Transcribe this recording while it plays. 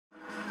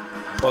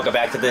Welcome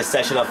back to this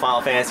session of Final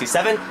Fantasy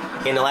VII.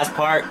 In the last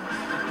part,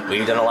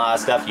 we've done a lot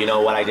of stuff. You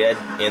know what I did.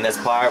 In this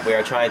part, we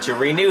are trying to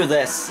renew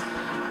this.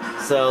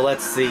 So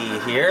let's see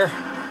here.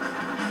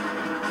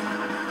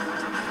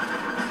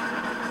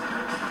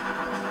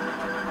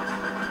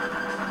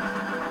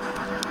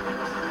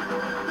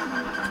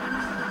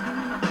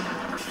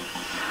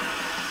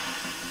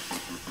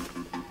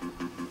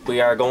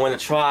 We are going to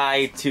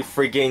try to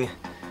freaking...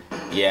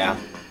 Yeah.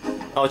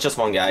 Oh, it's just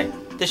one guy.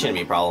 This shouldn't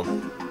be a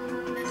problem.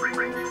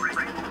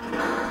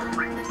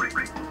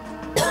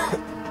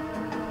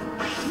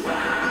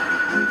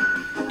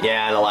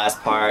 Yeah, in the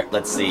last part,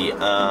 let's see,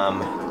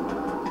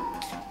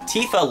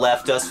 Tifa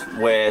left us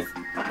with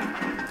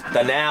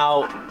the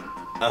now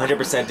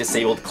 100%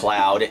 disabled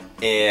Cloud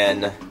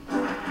in,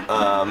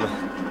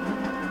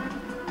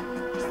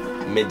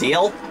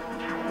 Midil.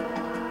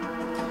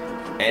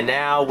 And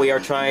now we are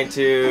trying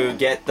to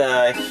get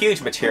the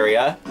huge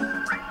materia.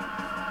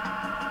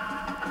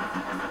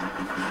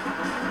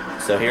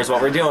 So here's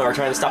what we're doing. We're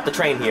trying to stop the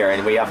train here,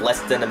 and we have less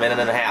than a minute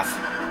and a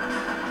half.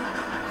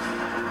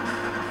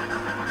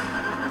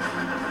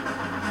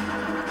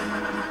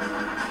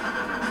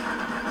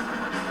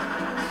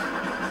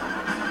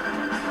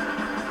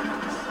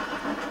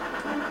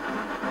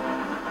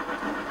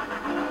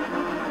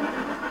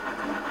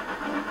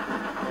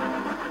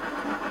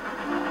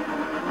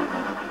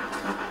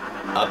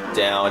 Up,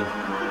 down.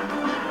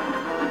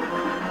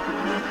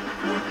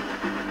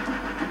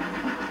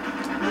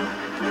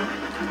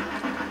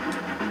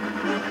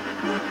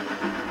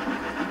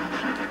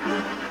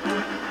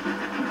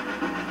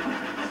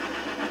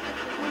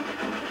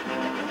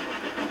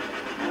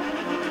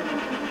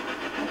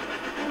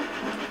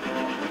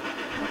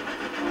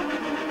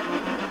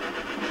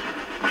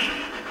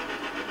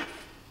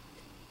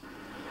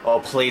 Oh,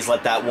 please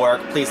let that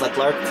work. Please let that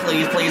work.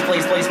 Please, please,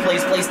 please, please,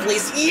 please, please,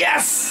 please.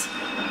 Yes!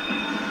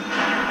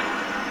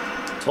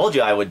 Told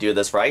you I would do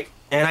this right,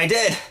 and I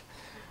did.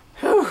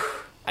 Whew.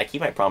 I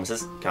keep my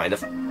promises, kind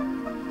of.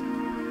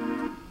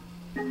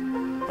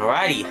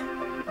 Alrighty.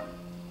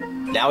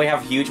 Now we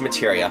have huge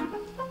materia.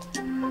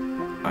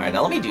 Alright,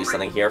 now let me do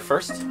something here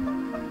first.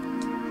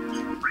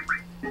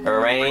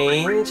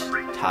 Arrange,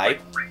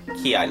 type,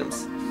 key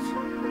items.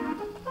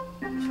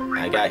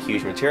 I got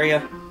huge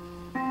materia.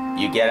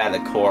 You get out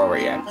of the core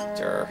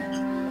reactor.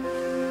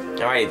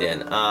 Alrighty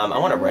then. I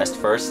want to rest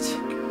first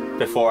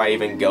before I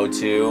even go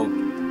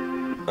to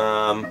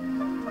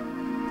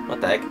what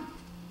the heck?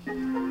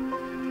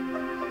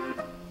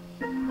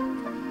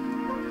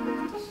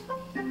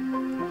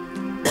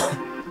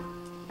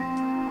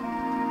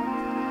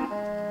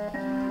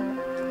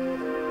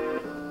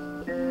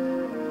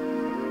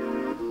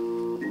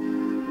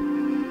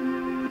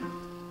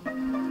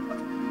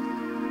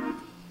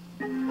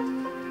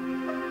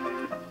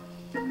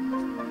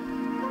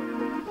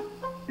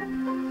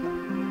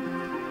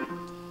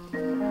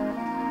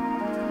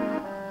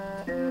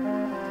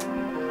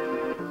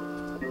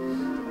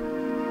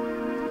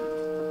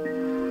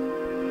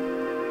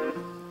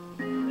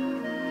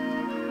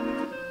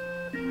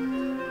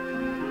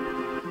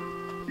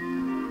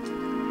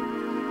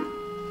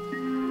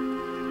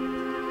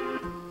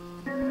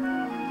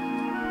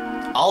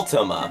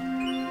 Ultima.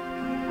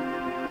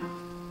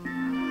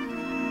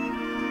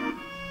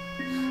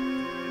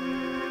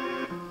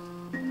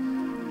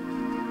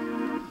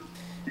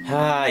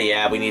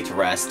 Yeah, we need to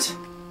rest.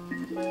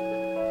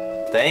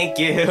 Thank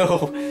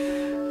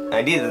you.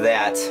 I needed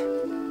that.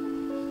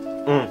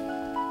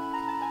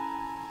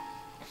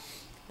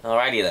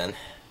 Alrighty then.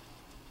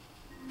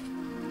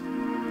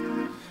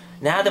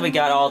 Now that we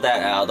got all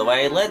that out of the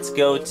way, let's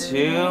go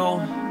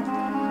to...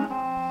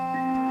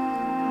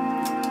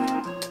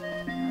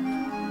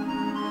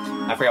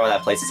 I forgot what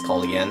that place is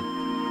called again.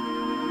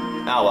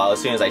 Oh well, as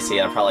soon as I see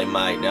it, I probably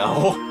might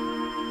know.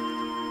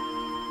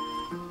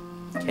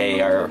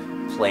 Okay, our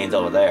plane's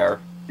over there.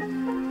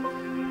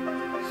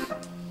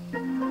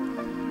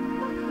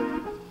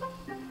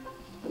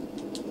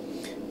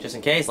 Just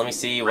in case, let me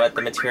see what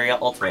the Materia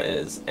Ultima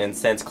is. And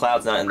since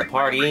Cloud's not in the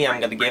party, I'm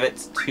gonna give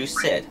it to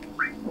Sid.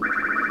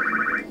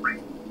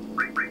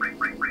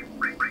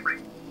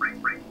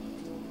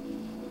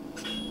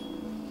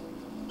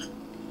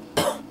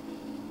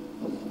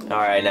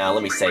 Alright, now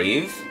let me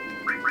save.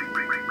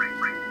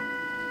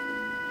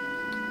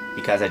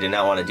 Because I do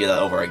not want to do that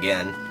over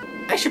again.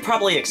 I should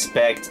probably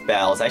expect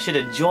battles. I should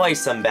enjoy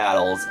some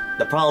battles.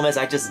 The problem is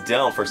I just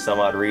don't for some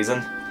odd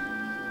reason.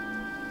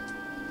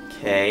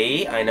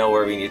 Okay, I know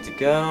where we need to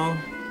go.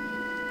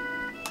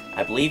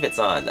 I believe it's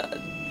on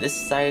this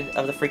side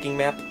of the freaking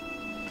map.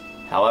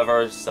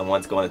 However,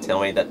 someone's going to tell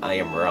me that I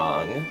am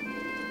wrong.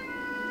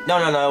 No,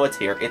 no, no, it's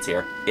here. It's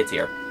here. It's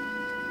here.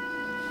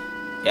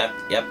 Yep,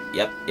 yep,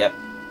 yep, yep.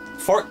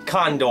 Fort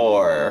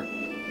Condor!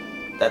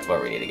 That's where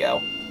we need to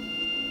go.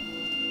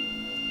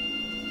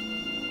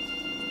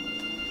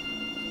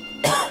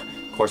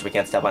 Of course, we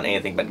can't step on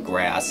anything but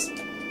grass.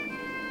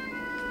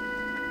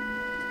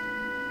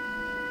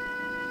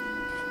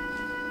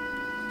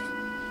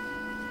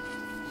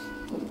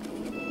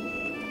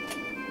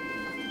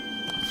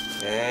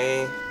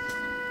 Okay.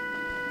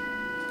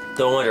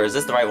 Don't wonder, is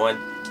this the right one?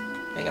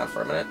 Hang on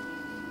for a minute.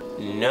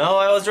 No,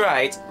 I was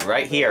right.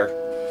 Right here.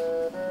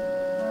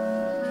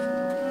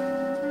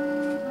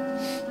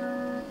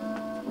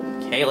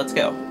 Okay, let's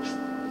go.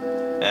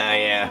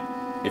 Yeah.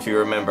 If you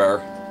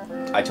remember,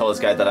 I told this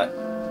guy that I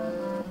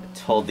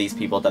told these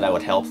people that I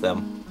would help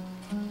them.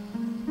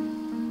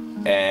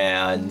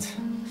 And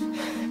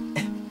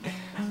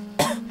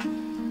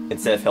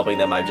instead of helping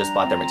them, I just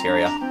bought their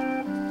materia.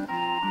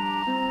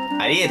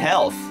 I needed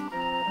health.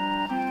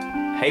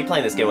 I hate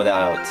playing this game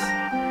without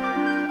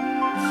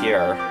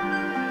here.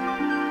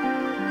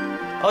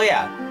 Oh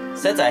yeah,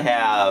 since I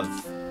have,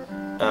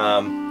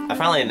 I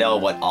finally know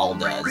what all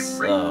does.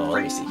 So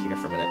let me see here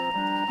for a minute.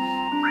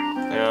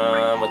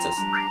 What's this?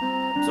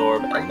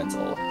 Absorb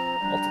Elemental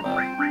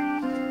Ultima.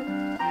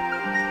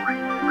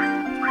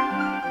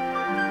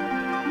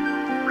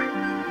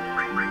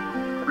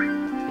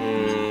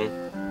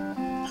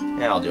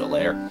 Yeah, I'll do it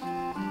later.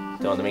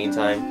 So in the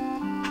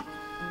meantime,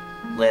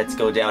 let's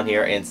go down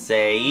here and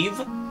save.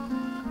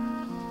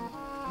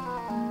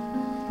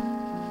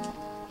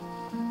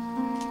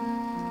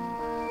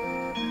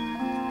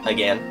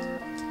 Again.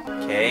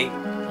 Okay.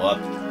 Well,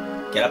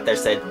 get up there,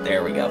 Sid.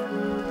 There we go.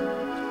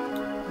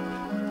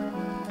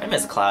 I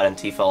miss Cloud and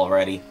Tifa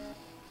already.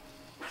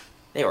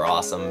 They were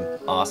awesome.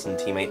 Awesome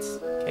teammates.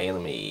 Okay,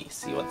 let me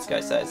see what this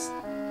guy says.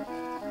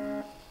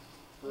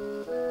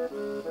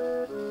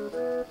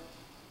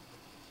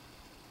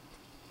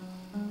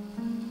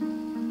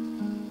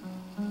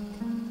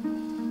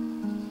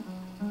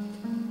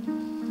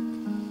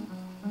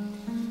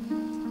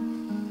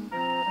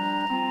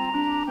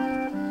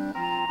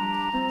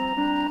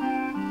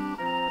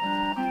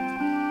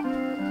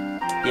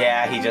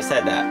 Yeah, he just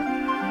said that.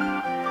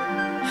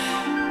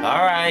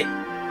 Alright.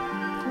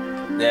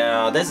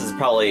 Now, this is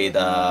probably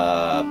the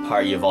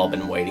part you've all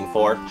been waiting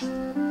for.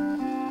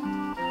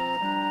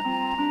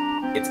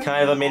 It's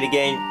kind of a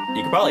mini-game.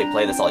 You can probably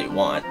play this all you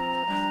want.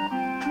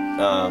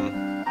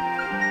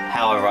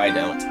 However, I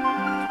don't.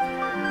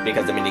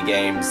 Because the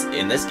mini-games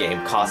in this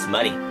game cost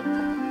money.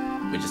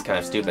 Which is kind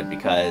of stupid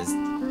because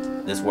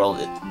this world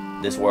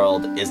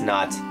is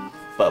not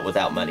but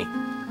without money.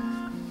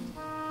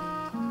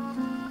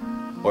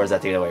 Or is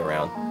that the other way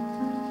around?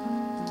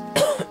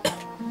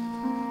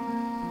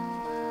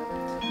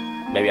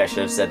 Maybe I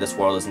should have said this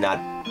world is not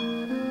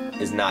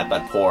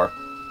but poor.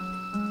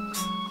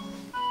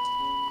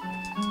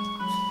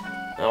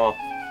 Oh.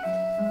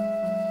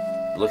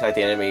 Looks like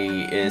the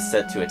enemy is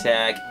set to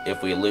attack.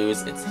 If we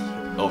lose, it's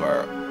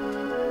over.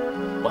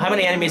 Well, how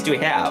many enemies do we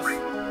have?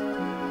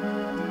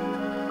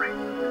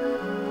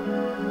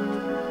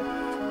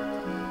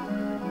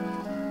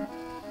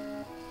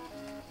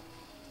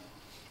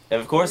 And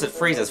of course it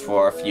freezes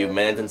for a few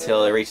minutes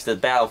until it reaches the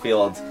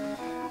battlefield.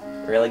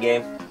 Really,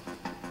 game?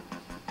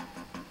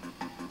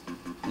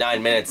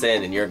 9 minutes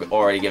in and you're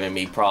already giving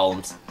me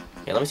problems.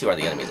 Okay, let me see where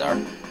the enemies are.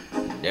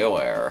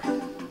 Nowhere.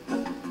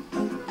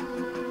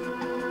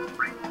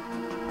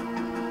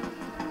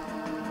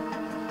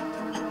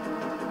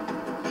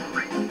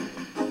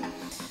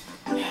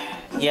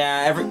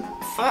 Yeah, every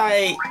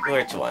fight.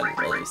 Which one?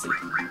 Let me see.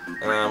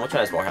 Which one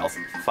has more health?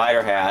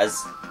 Fighter has.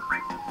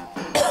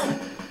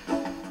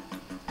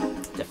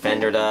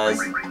 Defender does.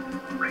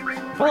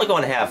 I'm probably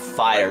going to have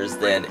fighters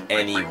than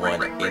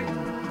anyone in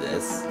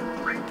this.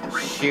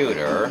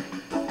 Shooter.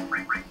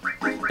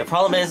 The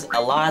problem is,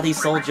 a lot of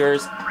these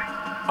soldiers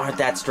aren't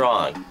that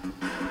strong.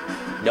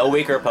 No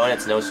weaker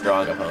opponents, no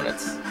strong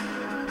opponents.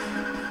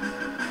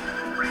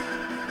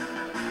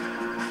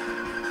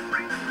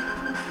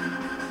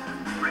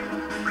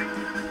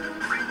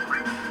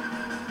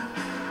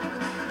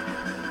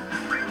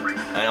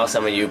 I know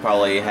some of you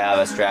probably have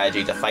a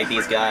strategy to fight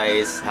these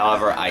guys,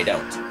 however, I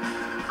don't.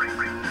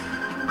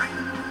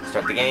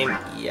 Start the game?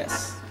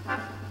 Yes.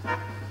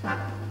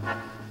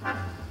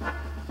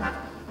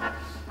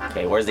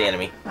 Okay, where's the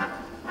enemy?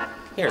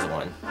 Here's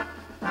one.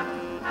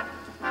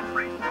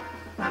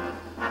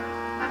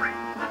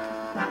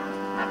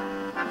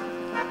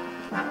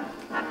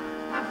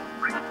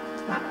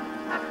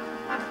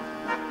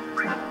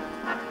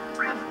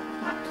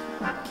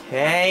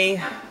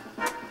 Okay.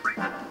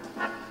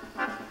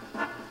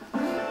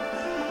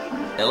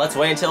 And let's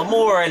wait until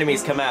more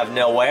enemies come out of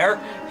nowhere.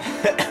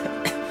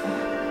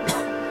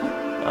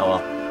 Oh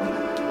well.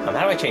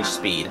 How do I change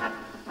speed?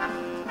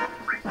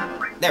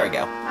 There we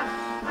go.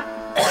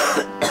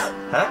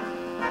 Huh?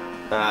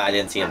 I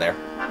didn't see him there.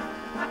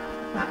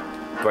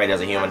 Great,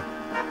 as a human.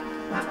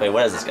 Wait,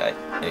 what is this guy?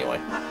 Anyway.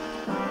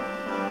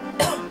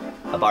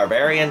 A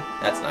barbarian?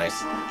 That's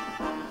nice.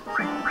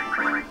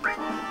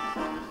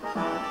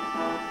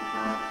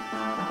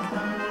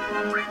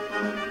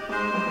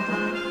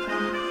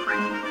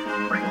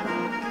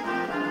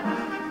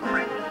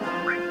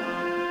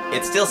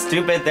 It's still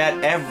stupid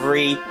that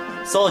every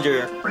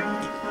soldier,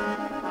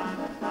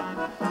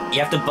 you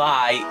have to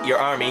buy your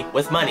army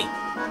with money.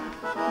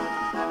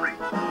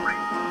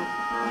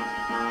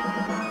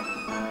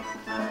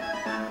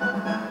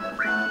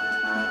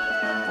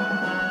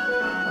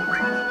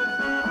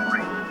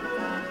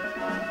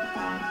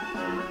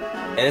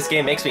 And this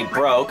game makes me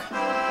broke.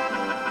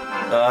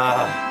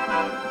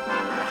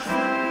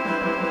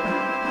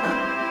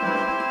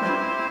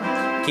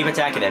 Keep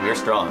attacking him, you're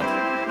strong.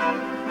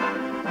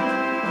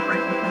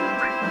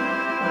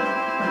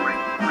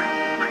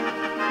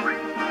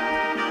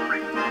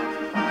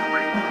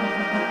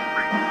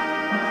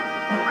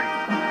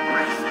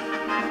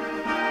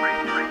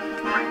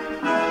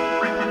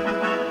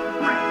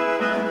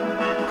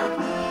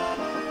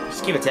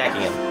 Just keep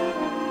attacking him.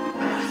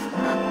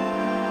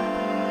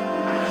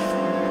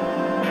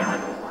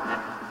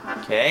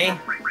 Okay.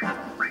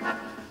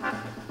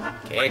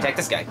 Okay, attack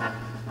this guy.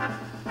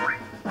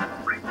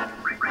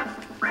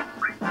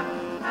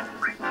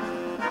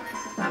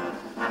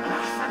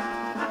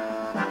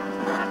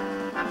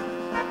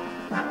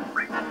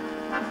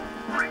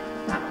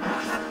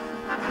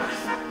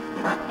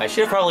 I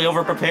should have probably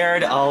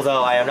over-prepared,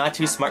 although I am not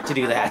too smart to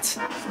do that.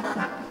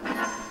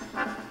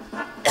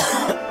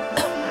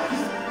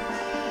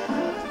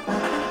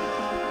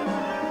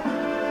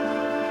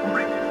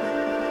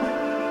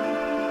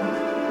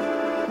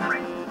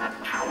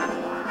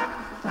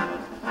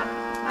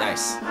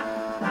 Nice.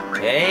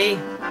 Okay.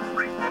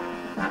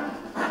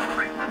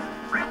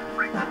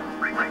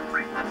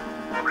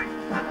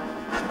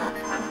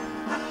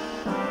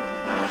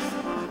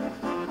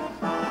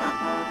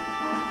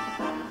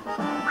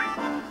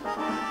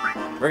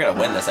 We're gonna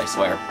win this, I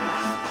swear.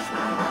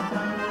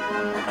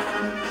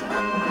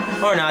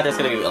 Or not, there's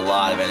gonna be a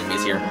lot of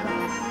enemies here.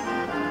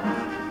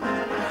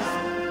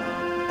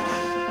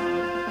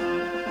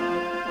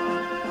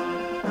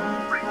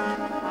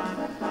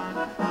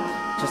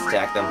 Just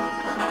attack them.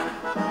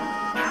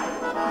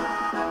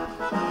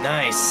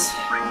 Nice.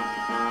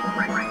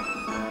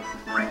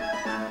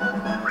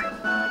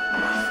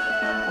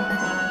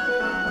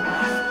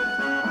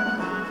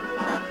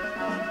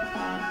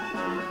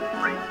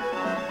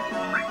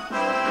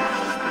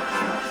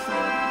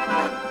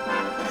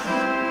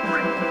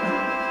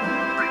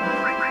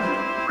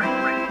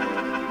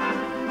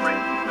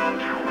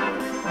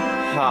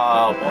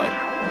 Oh boy.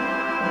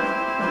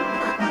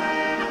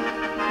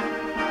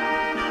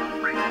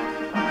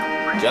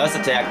 Just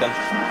attack them.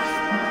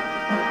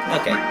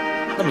 Okay,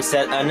 let me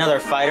set another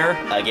fighter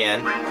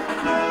again.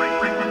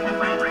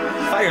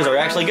 Fighters are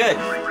actually good.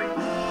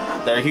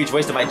 They're a huge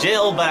waste of my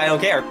gel, but I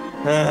don't care.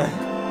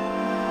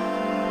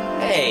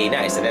 Hey,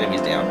 nice, an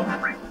enemy's down.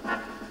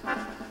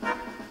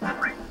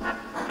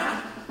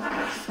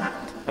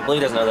 I believe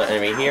there's another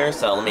enemy here,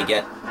 so let me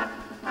get...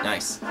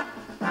 Nice.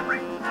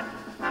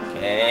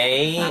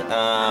 Okay,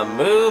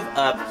 move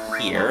up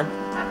here.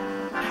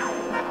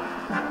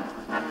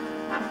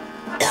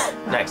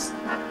 Nice.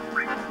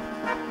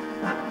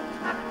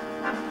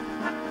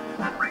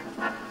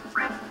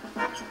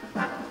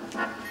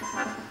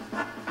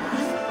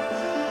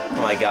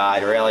 Oh my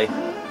god, really?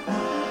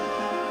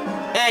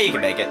 Eh, you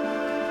can make it.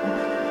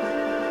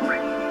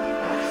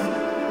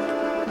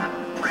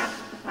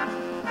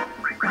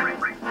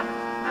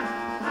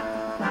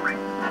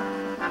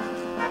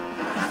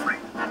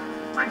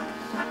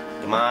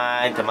 Come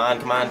on, come on,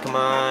 come on, come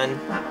on.